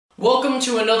Welcome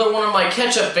to another one of my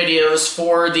catch-up videos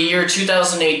for the year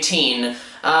 2018.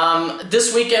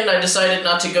 This weekend I decided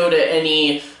not to go to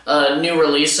any new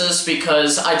releases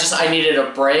because I needed a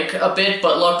break a bit,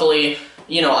 but luckily,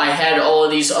 you know, I had all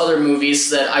of these other movies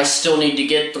that I still need to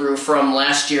get through from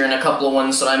last year and a couple of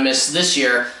ones that I missed this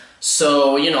year.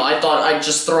 So, you know, I thought I'd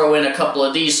just throw in a couple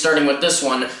of these, starting with this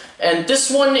one. And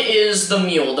this one is The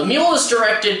Mule. The Mule is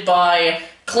directed by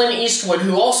Clint Eastwood,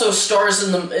 who also stars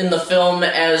in the film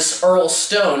as Earl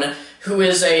Stone, who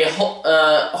is a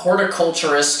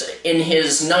horticulturist in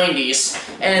his 90s.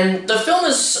 And the film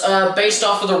is based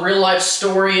off of the real-life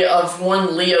story of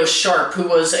one Leo Sharp, who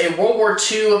was a World War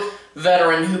II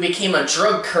veteran who became a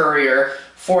drug courier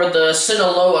for the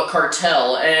Sinaloa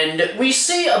cartel. And we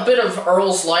see a bit of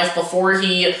Earl's life before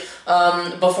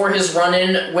his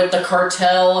run-in with the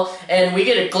cartel, and we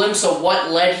get a glimpse of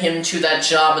what led him to that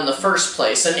job in the first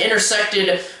place. And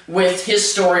intersected with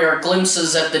his story are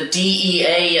glimpses at the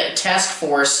DEA task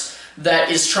force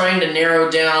that is trying to narrow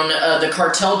down the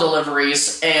cartel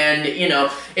deliveries, and, you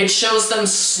know, it shows them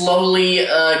slowly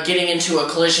getting into a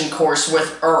collision course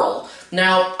with Earl.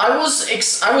 Now, I was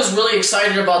really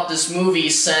excited about this movie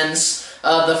since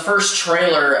the first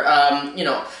trailer. You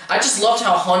know, I just loved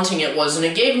how haunting it was, and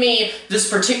it gave me this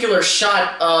particular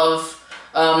shot of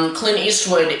Clint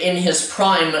Eastwood in his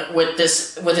prime with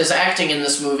his acting in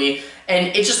this movie,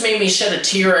 and it just made me shed a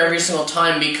tear every single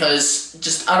time because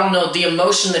just, I don't know, the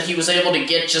emotion that he was able to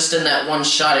get just in that one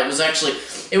shot, it was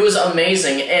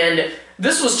amazing. And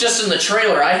this was just in the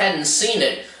trailer. I hadn't seen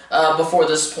it before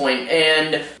this point,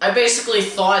 and I basically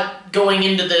thought going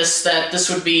into this that this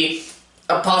would be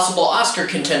a possible Oscar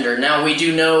contender. Now, we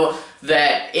do know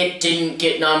that it didn't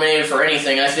get nominated for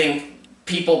anything. I think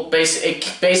it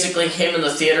basically came in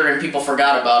the theater and people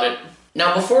forgot about it.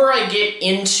 Now, before I get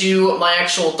into my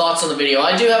actual thoughts on the video,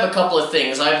 I do have a couple of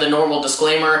things. I have the normal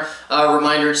disclaimer,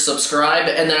 reminder to subscribe,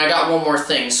 and then I got one more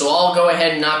thing. So I'll go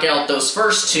ahead and knock out those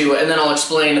first two, and then I'll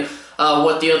explain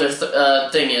what the other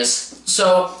thing is.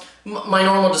 So, my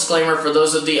normal disclaimer for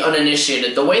those of the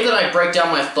uninitiated. The way that I break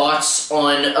down my thoughts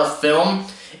on a film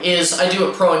is I do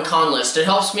a pro and con list. It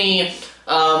helps me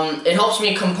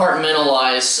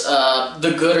compartmentalize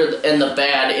the good and the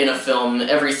bad in a film,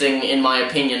 everything in my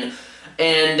opinion.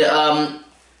 And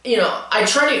you know,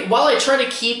 while I try to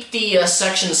keep the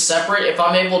sections separate, if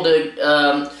I'm able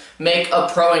to make a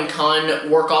pro and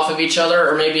con work off of each other,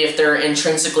 or maybe if they're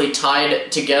intrinsically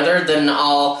tied together, then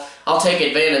I'll take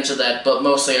advantage of that, but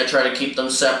mostly I try to keep them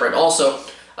separate. Also,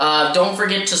 don't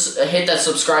forget to hit that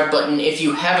subscribe button if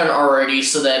you haven't already,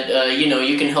 so that, you know,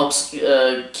 you can help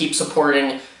keep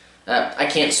supporting, I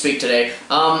can't speak today,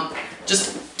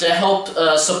 just to help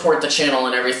support the channel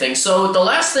and everything. So the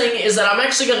last thing is that I'm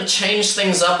actually going to change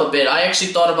things up a bit. I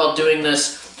actually thought about doing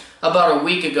this about a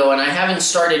week ago, and I haven't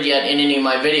started yet in any of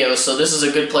my videos, so this is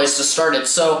a good place to start it.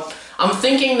 So I'm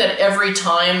thinking that every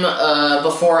time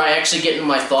before I actually get into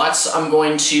my thoughts, I'm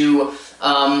going to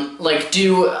like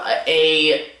do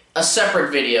a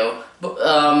separate video,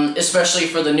 especially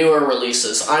for the newer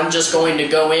releases. I'm just going to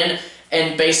go in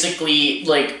and basically,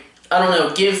 like, I don't know,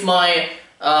 give my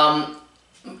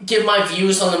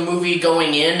views on the movie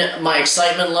going in, my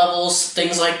excitement levels,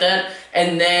 things like that,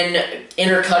 and then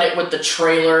intercut it with the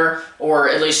trailer, or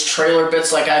at least trailer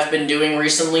bits like I've been doing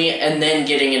recently, and then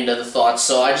getting into the thoughts.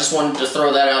 So I just wanted to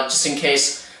throw that out just in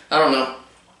case, I don't know.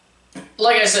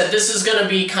 Like I said, this is going to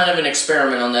be kind of an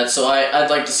experiment on that, so I'd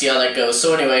like to see how that goes.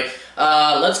 So anyway,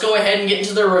 let's go ahead and get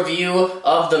into the review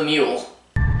of The Mule.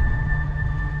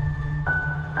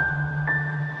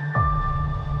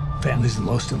 Family's the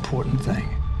most important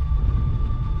thing.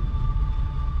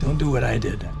 Don't do what I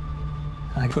did.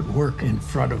 I put work in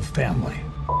front of family.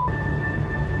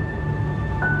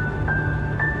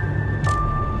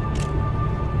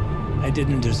 I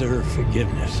didn't deserve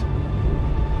forgiveness.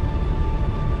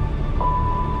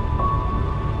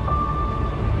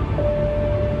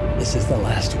 This is the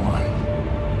last one.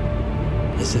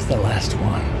 This is the last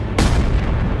one.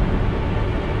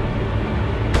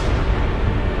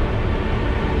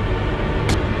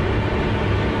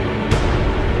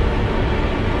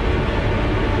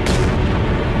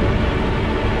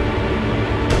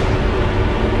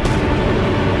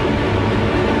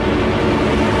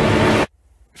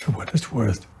 For what it's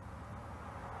worth,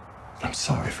 I'm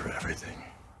sorry for everything.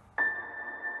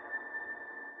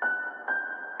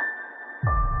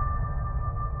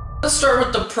 Let's start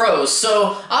with the pros.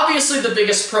 So, obviously the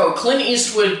biggest pro, Clint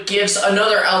Eastwood gives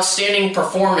another outstanding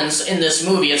performance in this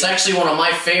movie. It's actually one of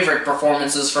my favorite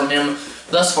performances from him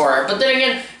thus far. But then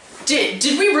again,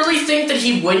 did we really think that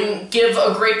he wouldn't give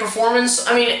a great performance?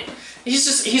 I mean,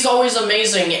 he's always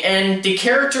amazing, and the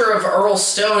character of Earl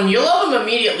Stone, you love him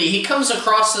immediately. He comes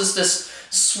across as this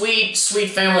sweet, sweet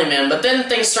family man, but then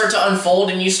things start to unfold,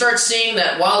 and you start seeing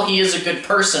that while he is a good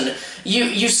person,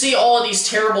 you see all of these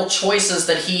terrible choices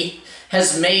that he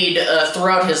has made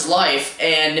throughout his life,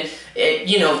 and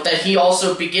that he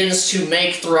also begins to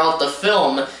make throughout the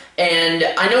film. And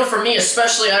I know for me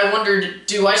especially, I wondered,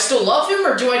 do I still love him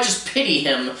or do I just pity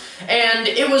him? And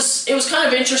it was kind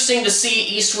of interesting to see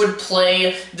Eastwood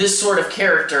play this sort of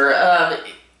character.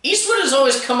 Eastwood has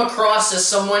always come across as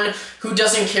someone who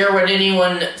doesn't care what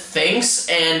anyone thinks,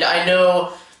 and I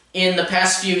know in the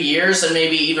past few years, and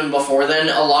maybe even before then,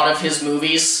 a lot of his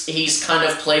movies, he's kind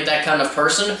of played that kind of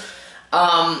person.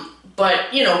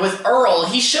 But, with Earl,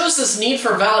 he shows this need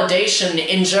for validation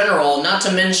in general, not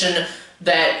to mention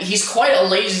that he's quite a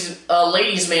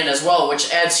ladies' man as well,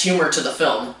 which adds humor to the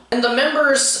film. And the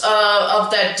members of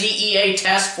that DEA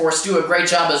task force do a great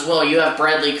job as well. You have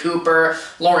Bradley Cooper,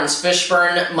 Lawrence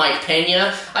Fishburne, Mike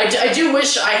Pena. I do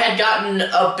wish I had gotten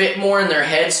a bit more in their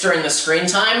heads during the screen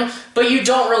time, but you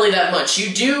don't really that much.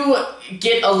 You do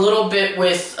get a little bit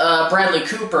with Bradley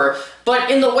Cooper, but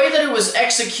in the way that it was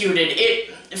executed,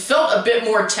 it felt a bit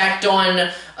more tacked on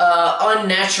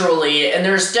unnaturally, and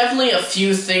there's definitely a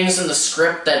few things in the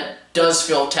script that does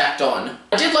feel tacked on.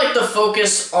 I did like the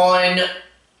focus on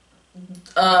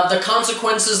the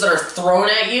consequences that are thrown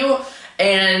at you,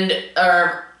 and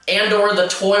or the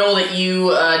toil that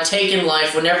you take in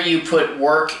life whenever you put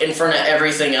work in front of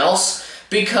everything else.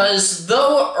 Because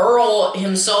though Earl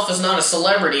himself is not a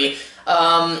celebrity,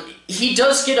 he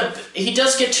does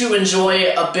get to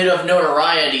enjoy a bit of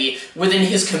notoriety within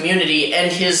his community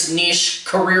and his niche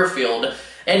career field.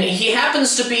 And he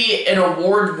happens to be an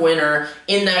award winner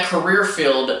in that career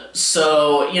field,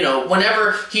 so,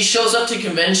 whenever he shows up to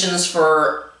conventions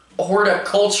for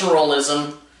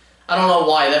horticulturalism, I don't know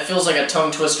why, that feels like a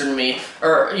tongue twister to me,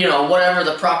 or, whatever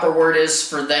the proper word is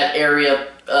for that area,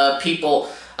 people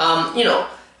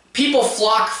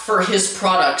flock for his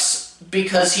products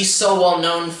because he's so well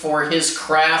known for his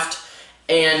craft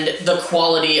and the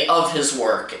quality of his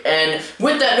work. And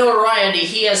with that notoriety,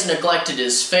 he has neglected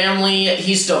his family,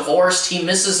 he's divorced, he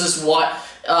misses his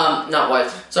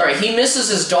he misses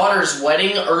his daughter's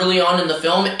wedding early on in the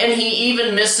film, and he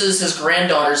even misses his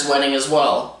granddaughter's wedding as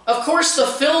well. Of course, the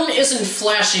film isn't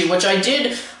flashy, which I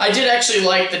did actually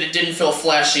like that it didn't feel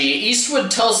flashy. Eastwood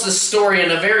tells this story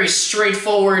in a very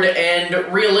straightforward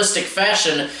and realistic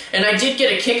fashion, and I did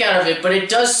get a kick out of it, but it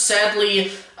does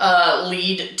sadly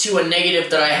lead to a negative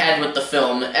that I had with the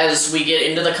film as we get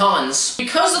into the cons.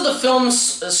 Because of the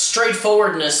film's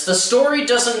straightforwardness, the story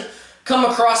doesn't come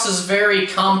across as very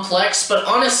complex, but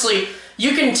honestly,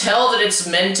 you can tell that it's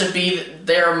meant to be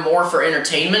there more for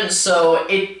entertainment, so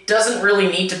it doesn't really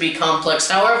need to be complex.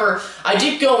 However, I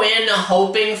did go in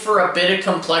hoping for a bit of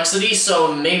complexity,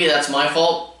 so maybe that's my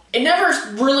fault. It never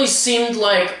really seemed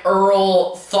like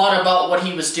Earl thought about what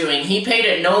he was doing. He paid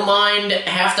it no mind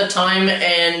half the time,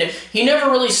 and he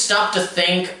never really stopped to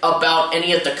think about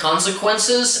any of the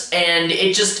consequences, and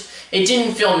it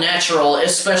didn't feel natural,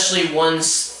 especially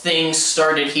once things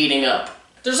started heating up.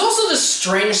 There's also this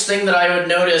strange thing that I would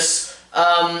notice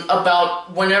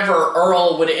about whenever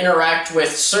Earl would interact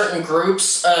with certain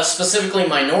groups, specifically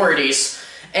minorities,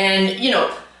 and,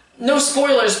 no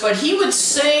spoilers, but he would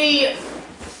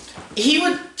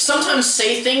sometimes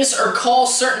say things or call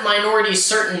certain minorities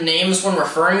certain names when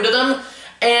referring to them,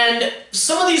 and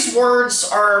some of these words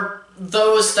are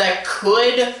those that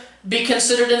could be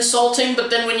considered insulting,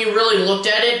 but then when you really looked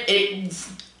at it,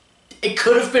 it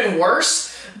could have been worse.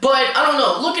 But, I don't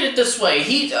know, look at it this way.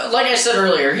 Like I said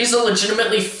earlier, he's a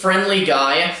legitimately friendly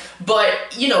guy, but,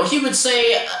 he would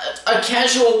say a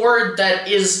casual word that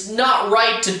is not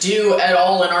right to do at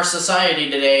all in our society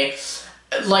today,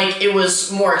 like it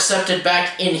was more accepted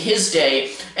back in his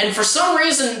day. And for some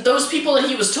reason, those people that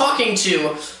he was talking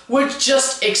to would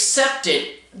just accept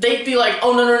it. They'd be like,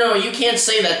 oh, no, you can't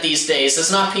say that these days,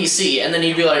 it's not PC. And then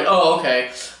he'd be like, oh,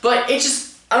 okay. But it just,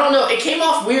 I don't know, it came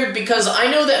off weird because I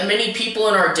know that many people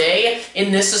in our day,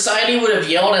 in this society, would have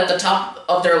yelled at the top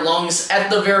of their lungs, at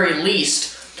the very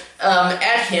least,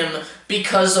 at him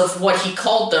because of what he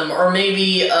called them, or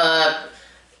maybe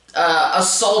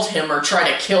assault him or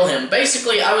try to kill him.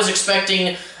 Basically, I was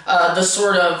expecting the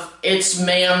sort of, it's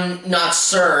ma'am, not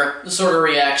sir, sort of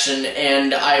reaction,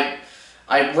 and I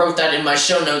wrote that in my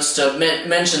show notes to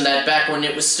mention that back when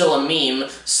it was still a meme,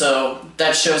 so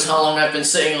that shows how long I've been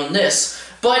sitting on this.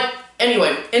 But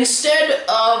anyway, instead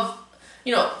of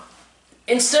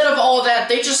all of that,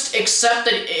 they just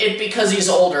accepted it because he's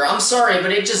older. I'm sorry,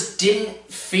 but it just didn't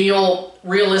feel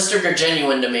realistic or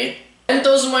genuine to me. And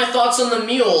those are my thoughts on the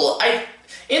Mule.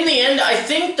 In the end, I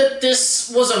think that this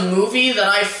was a movie that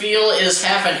I feel is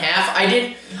half and half.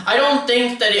 I don't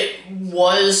think that it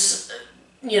was,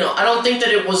 I don't think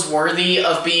that it was worthy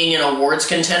of being an awards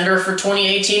contender for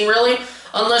 2018, really,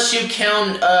 unless you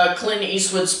count Clint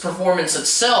Eastwood's performance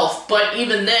itself. But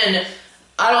even then,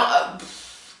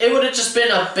 it would have just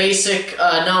been a basic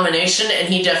nomination, and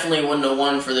he definitely wouldn't have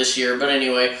won for this year. But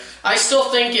anyway, I still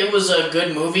think it was a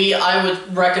good movie. I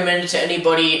would recommend it to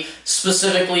anybody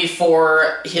specifically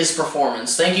for his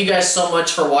performance. Thank you guys so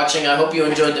much for watching. I hope you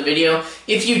enjoyed the video.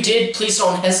 If you did, please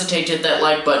don't hesitate to hit that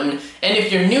like button. And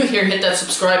if you're new here, hit that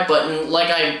subscribe button, like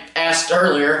I asked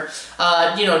earlier,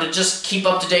 to just keep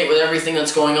up to date with everything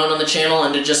that's going on the channel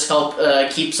and to just help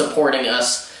keep supporting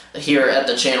us here at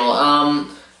the channel.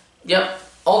 Yep.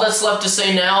 All that's left to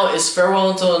say now is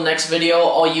farewell until the next video,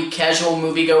 all you casual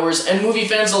moviegoers and movie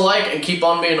fans alike, and keep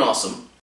on being awesome.